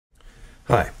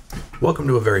Hi, welcome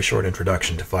to a very short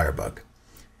introduction to Firebug.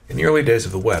 In the early days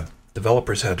of the web,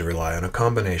 developers had to rely on a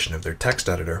combination of their text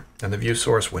editor and the view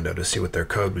source window to see what their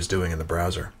code was doing in the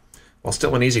browser. While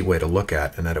still an easy way to look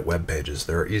at and edit web pages,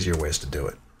 there are easier ways to do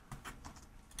it.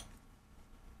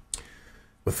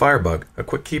 With Firebug, a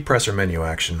quick key press or menu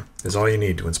action is all you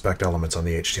need to inspect elements on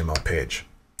the HTML page.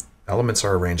 Elements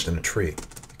are arranged in a tree.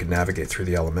 You can navigate through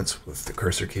the elements with the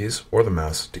cursor keys or the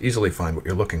mouse to easily find what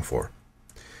you're looking for.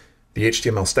 The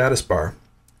HTML status bar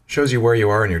shows you where you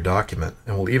are in your document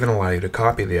and will even allow you to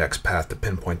copy the X path to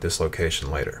pinpoint this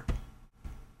location later.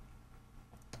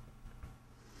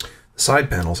 The side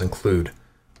panels include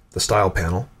the Style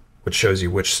panel, which shows you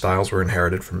which styles were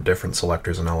inherited from different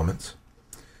selectors and elements.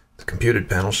 The Computed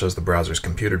panel shows the browser's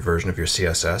computed version of your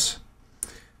CSS.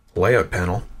 The Layout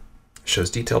panel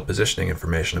shows detailed positioning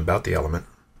information about the element.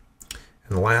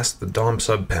 And last, the DOM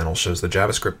subpanel shows the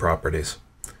JavaScript properties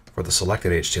for the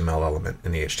selected HTML element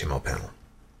in the HTML panel.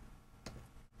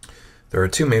 There are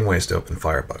two main ways to open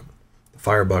Firebug: the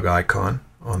Firebug icon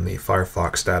on the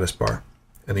Firefox status bar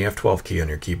and the F12 key on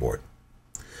your keyboard.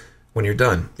 When you're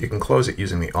done, you can close it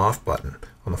using the Off button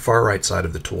on the far right side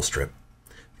of the tool strip.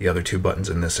 The other two buttons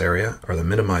in this area are the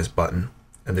Minimize button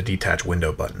and the Detach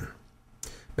Window button.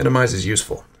 Minimize is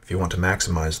useful if you want to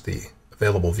maximize the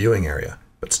available viewing area,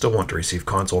 but still want to receive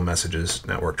console messages,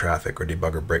 network traffic, or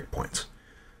debugger breakpoints.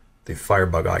 The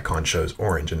Firebug icon shows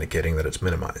orange, indicating that it's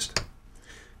minimized.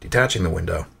 Detaching the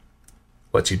window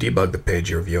lets you debug the page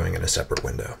you're viewing in a separate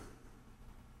window.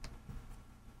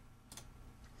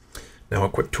 Now a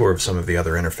quick tour of some of the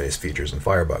other interface features in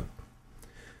Firebug.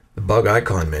 The Bug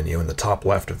icon menu in the top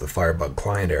left of the Firebug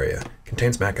client area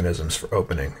contains mechanisms for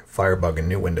opening Firebug in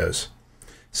new windows,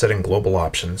 setting global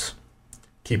options,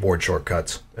 keyboard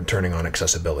shortcuts, and turning on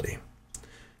accessibility.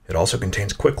 It also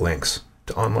contains quick links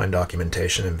to online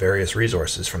documentation and various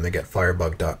resources from the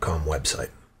getfirebug.com website.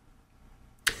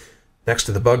 Next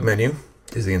to the Bug menu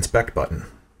is the Inspect button,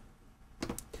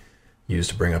 used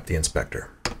to bring up the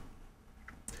inspector.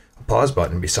 A Pause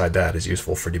button beside that is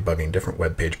useful for debugging different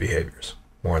web page behaviors.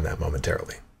 More on that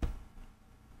momentarily.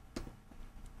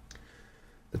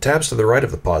 The tabs to the right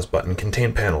of the Pause button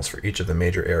contain panels for each of the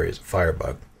major areas of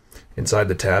Firebug. Inside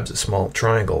the tabs, a small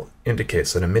triangle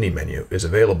indicates that a mini-menu is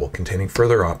available containing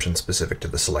further options specific to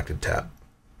the selected tab.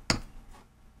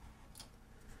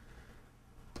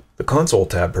 The Console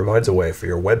tab provides a way for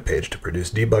your web page to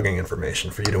produce debugging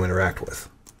information for you to interact with.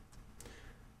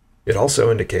 It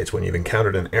also indicates when you've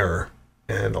encountered an error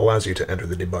and allows you to enter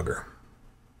the debugger.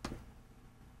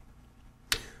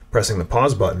 Pressing the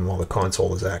Pause button while the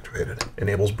console is activated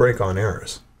enables break-on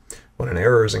errors. When an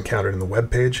error is encountered in the web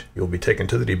page, you will be taken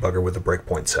to the debugger with a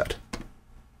breakpoint set.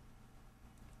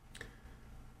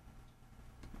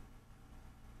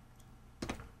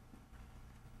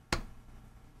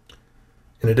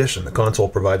 In addition, the console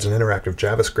provides an interactive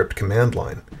JavaScript command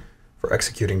line for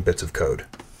executing bits of code.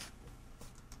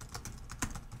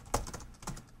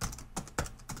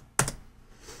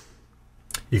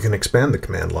 You can expand the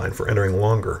command line for entering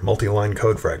longer, multi-line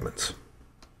code fragments.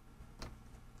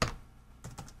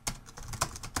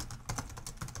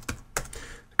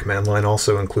 The command line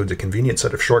also includes a convenient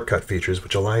set of shortcut features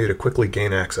which allow you to quickly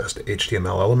gain access to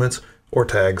HTML elements or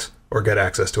tags, or get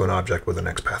access to an object with an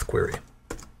XPath query.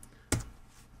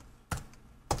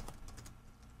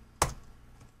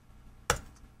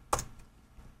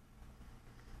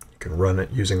 You can run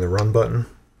it using the Run button,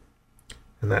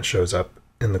 and that shows up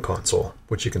in the console,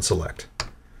 which you can select,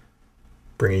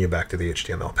 bringing you back to the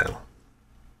HTML panel.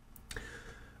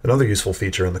 Another useful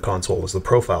feature in the console is the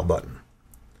Profile button.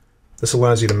 This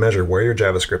allows you to measure where your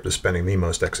JavaScript is spending the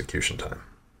most execution time.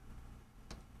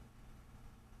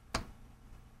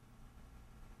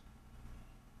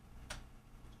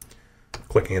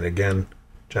 Clicking it again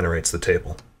generates the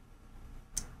table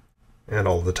and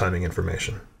all of the timing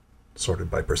information,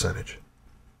 sorted by percentage.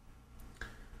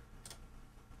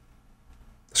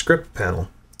 The Script panel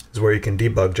is where you can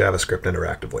debug JavaScript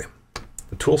interactively.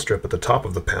 The tool strip at the top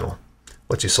of the panel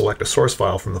lets you select a source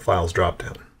file from the Files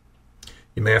dropdown.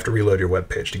 You may have to reload your web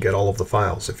page to get all of the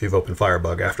files if you've opened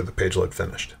Firebug after the page load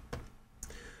finished.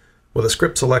 With a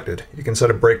script selected, you can set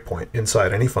a breakpoint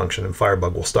inside any function, and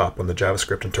Firebug will stop when the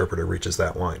JavaScript interpreter reaches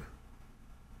that line.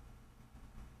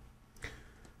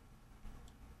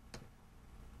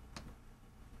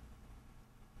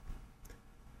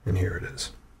 And here it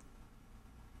is.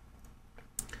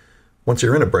 Once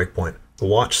you're in a breakpoint, the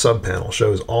Watch subpanel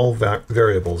shows all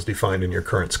variables defined in your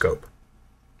current scope.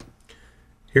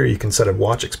 Here you can set a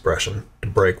watch expression to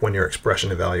break when your expression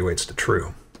evaluates to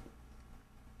true.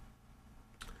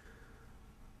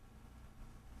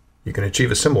 You can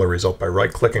achieve a similar result by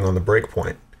right-clicking on the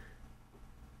breakpoint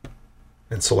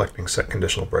and selecting Set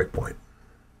Conditional Breakpoint.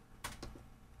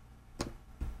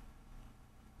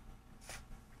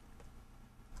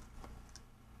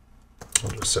 I'll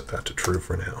just set that to true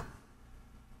for now.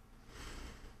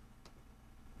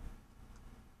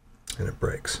 And it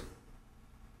breaks.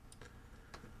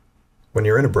 When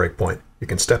you're in a breakpoint, you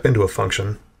can step into a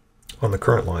function on the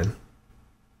current line,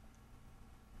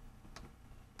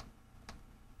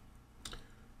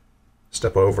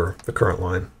 step over the current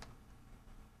line,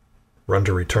 run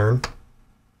to return,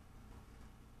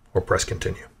 or press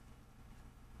continue.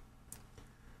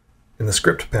 In the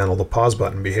script panel, the pause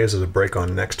button behaves as a break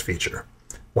on next feature.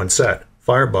 When set,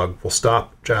 Firebug will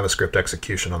stop JavaScript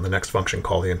execution on the next function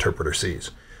call the interpreter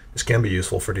sees. This can be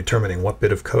useful for determining what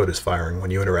bit of code is firing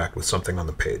when you interact with something on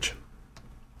the page.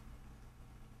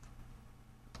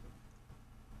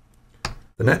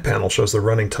 The net panel shows the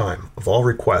running time of all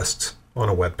requests on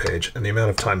a web page and the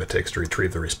amount of time it takes to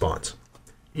retrieve the response.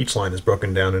 Each line is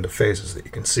broken down into phases that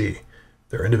you can see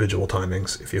their individual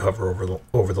timings if you hover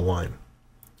over the line.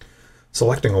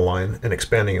 Selecting a line and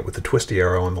expanding it with the twisty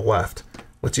arrow on the left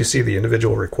lets you see the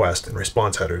individual request and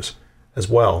response headers, as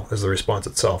well as the response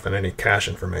itself and any cache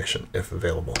information if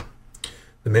available.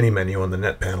 The mini menu on the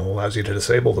net panel allows you to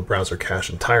disable the browser cache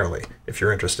entirely if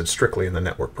you're interested strictly in the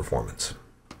network performance.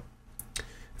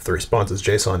 If the response is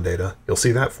JSON data, you'll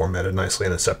see that formatted nicely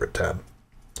in a separate tab.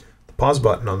 The pause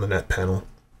button on the net panel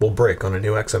will break on a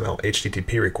new XML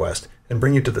HTTP request and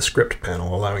bring you to the script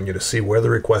panel, allowing you to see where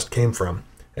the request came from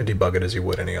and debug it as you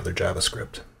would any other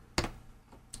JavaScript.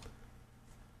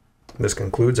 This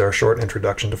concludes our short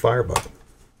introduction to Firebug.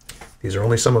 These are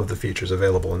only some of the features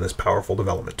available in this powerful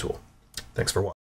development tool. Thanks for watching.